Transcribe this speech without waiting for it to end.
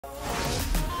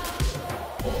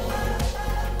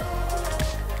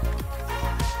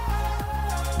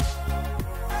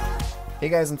Hey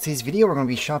guys, in today's video we're going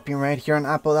to be shopping right here on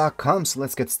apple.com, so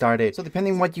let's get started. So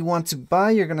depending what you want to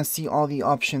buy, you're going to see all the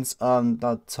options on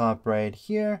the top right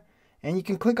here, and you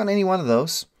can click on any one of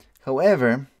those.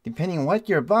 However, depending on what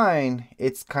you're buying,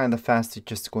 it's kind of fast to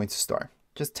just go into store.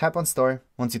 Just tap on store.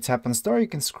 Once you tap on store, you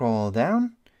can scroll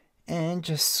down and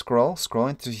just scroll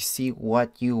until you see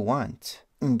what you want.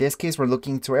 In this case, we're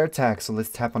looking to AirTag, so let's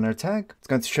tap on AirTag. It's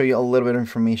going to show you a little bit of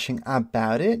information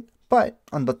about it, but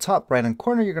on the top right hand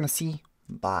corner, you're going to see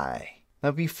buy.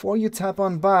 Now before you tap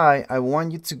on buy, I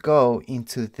want you to go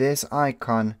into this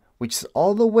icon, which is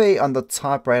all the way on the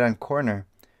top right hand corner.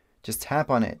 Just tap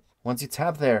on it. Once you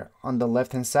tap there, on the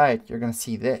left hand side, you're going to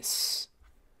see this.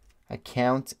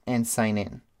 Account and sign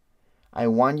in. I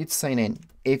want you to sign in.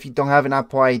 If you don't have an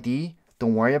Apple ID,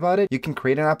 don't worry about it. You can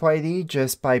create an Apple ID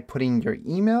just by putting your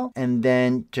email and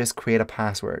then just create a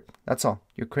password. That's all.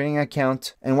 You're creating an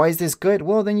account. And why is this good?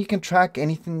 Well, then you can track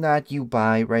anything that you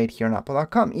buy right here on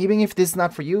apple.com. Even if this is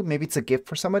not for you, maybe it's a gift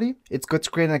for somebody. It's good to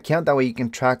create an account. That way you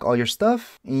can track all your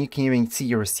stuff and you can even see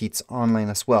your receipts online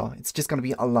as well. It's just going to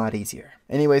be a lot easier.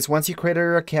 Anyways, once you created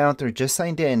your account or just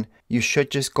signed in, you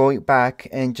should just go back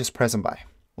and just press on buy.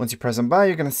 Once you press on buy,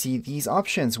 you're going to see these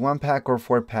options, 1-pack or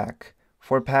 4-pack.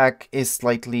 4-pack is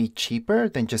slightly cheaper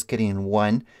than just getting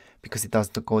one because it does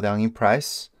go down in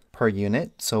price per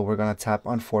unit. So we're going to tap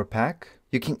on 4-pack.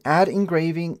 You can add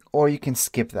engraving or you can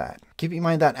skip that. Keep in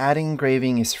mind that adding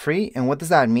engraving is free. And what does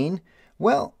that mean?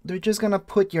 Well, they're just going to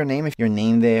put your name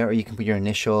there, or you can put your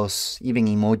initials, even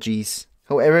emojis.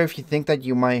 However, if you think that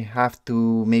you might have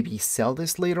to maybe sell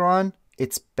this later on,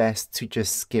 it's best to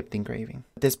just skip the engraving.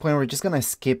 At this point, we're just going to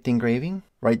skip the engraving.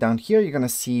 Right down here, you're going to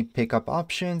see pickup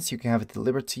options. You can have it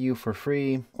delivered to you for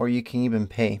free, or you can even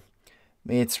pay.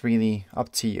 It's really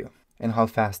up to you and how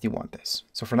fast you want this.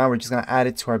 So for now, we're just going to add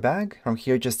it to our bag. From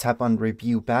here, just tap on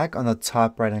review bag on the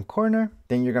top right hand corner.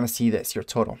 Then you're going to see this, your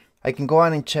total. I can go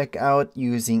on and check out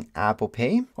using Apple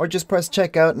Pay, or just press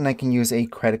checkout and I can use a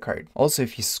credit card. Also,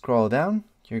 if you scroll down,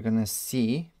 you're going to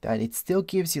see that it still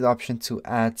gives you the option to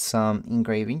add some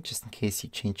engraving just in case you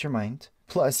change your mind.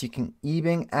 Plus, you can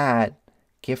even add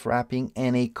gift wrapping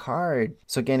and a card.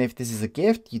 So again, if this is a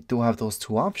gift, you do have those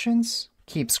two options.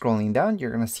 Keep scrolling down.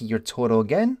 You're going to see your total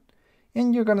again.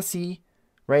 And you're going to see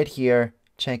right here,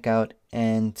 checkout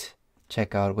and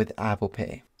checkout with Apple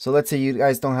Pay. So let's say you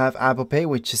guys don't have Apple Pay,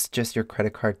 which is just your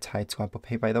credit card tied to Apple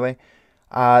Pay, by the way.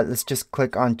 Let's just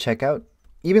click on checkout.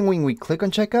 Even when we click on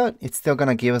checkout, it's still going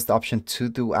to give us the option to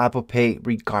do Apple Pay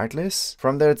regardless.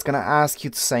 From there, it's going to ask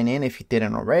you to sign in if you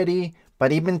didn't already.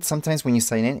 But even sometimes when you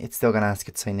sign in, it's still going to ask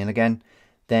you to sign in again.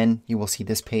 Then you will see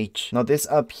this page. Now this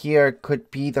up here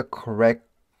could be the correct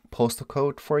postal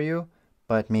code for you,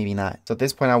 but maybe not. So at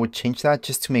this point, I would change that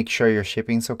just to make sure your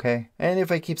shipping's okay. And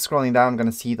if I keep scrolling down, I'm going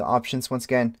to see the options once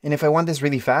again. And if I want this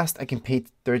really fast, I can pay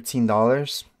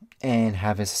 $13 and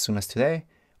have it as soon as today,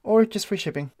 or just free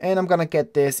shipping. And I'm gonna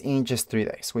get this in just 3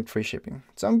 days with free shipping.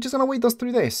 So I'm just gonna wait those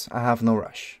 3 days. I have no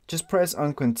rush. Just press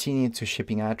on continue to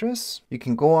shipping address. You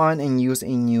can go on and use a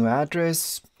new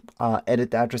address, edit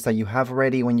the address that you have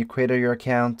already when you created your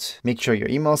account. Make sure your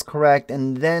email is correct.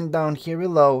 And then down here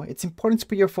below, it's important to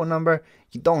put your phone number.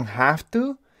 You don't have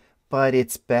to, but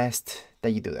it's best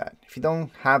that you do that. If you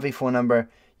don't have a phone number,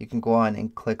 you can go on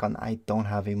and click on I don't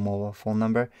have a mobile phone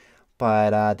number.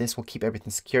 But this will keep everything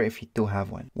secure if you do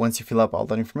have one. Once you fill up all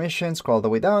that information, scroll all the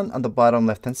way down. On the bottom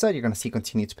left-hand side, you're going to see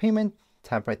continue to payment.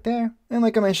 Tap right there. And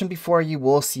like I mentioned before, you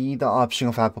will see the option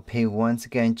of Apple Pay once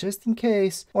again, just in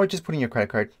case, or just put in your credit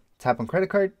card. Tap on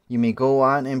credit card. You may go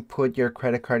on and put your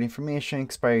credit card information,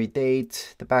 expiry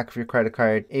date, the back of your credit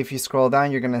card. If you scroll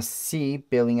down, you're going to see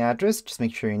billing address. Just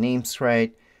make sure your name's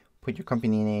right. Put your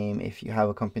company name if you have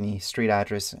a company, street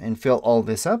address, and fill all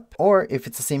this up. Or if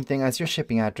it's the same thing as your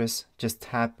shipping address, just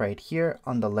tap right here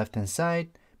on the left hand side,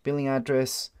 billing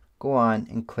address, go on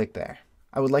and click there.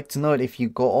 I would like to note, if you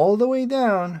go all the way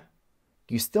down,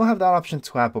 you still have that option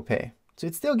to Apple Pay. So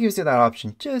it still gives you that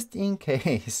option just in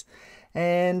case.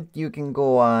 And you can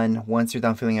go on once you're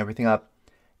done filling everything up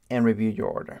and review your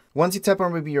order. Once you tap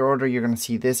on review your order, you're going to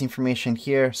see this information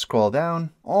here. Scroll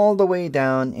down all the way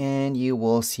down and you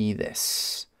will see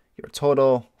this, your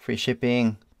total, free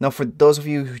shipping. Now for those of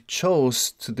you who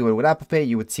chose to do it with Apple Pay,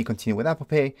 you would see continue with Apple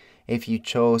Pay. If you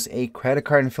chose a credit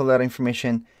card and fill out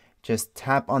information, just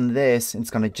tap on this and it's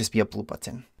going to just be a blue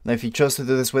button. Now if you chose to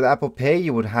do this with Apple Pay,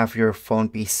 you would have your phone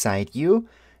beside you.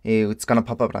 It's going to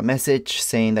pop up a message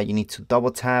saying that you need to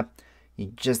double tap. You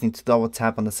just need to double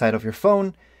tap on the side of your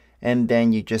phone, and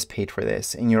then you just paid for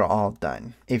this and you're all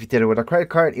done. If you did it with a credit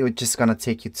card, it was just gonna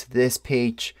take you to this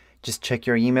page. Just check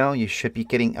your email. You should be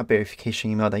getting a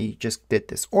verification email that you just did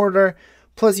this order.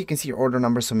 Plus, you can see your order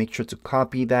number, so make sure to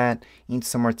copy that into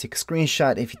somewhere, take a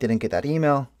screenshot if you didn't get that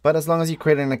email. But as long as you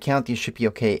create an account, you should be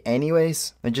okay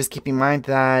anyways. And just keep in mind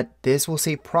that this will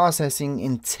say processing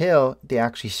until they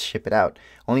actually ship it out.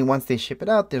 Only once they ship it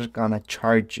out, they're gonna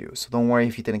charge you. So don't worry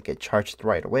if you didn't get charged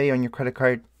right away on your credit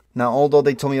card. Now, although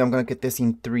they told me I'm gonna get this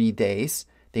in 3 days,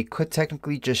 they could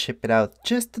technically just ship it out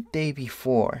just the day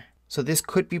before. So this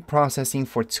could be processing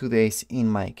for 2 days in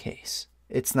my case.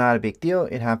 It's not a big deal,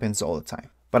 it happens all the time.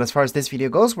 But as far as this video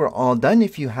goes, we're all done.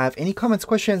 If you have any comments,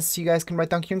 questions, you guys can write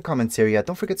down here in the comments area.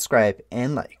 Don't forget to subscribe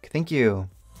and like. Thank you.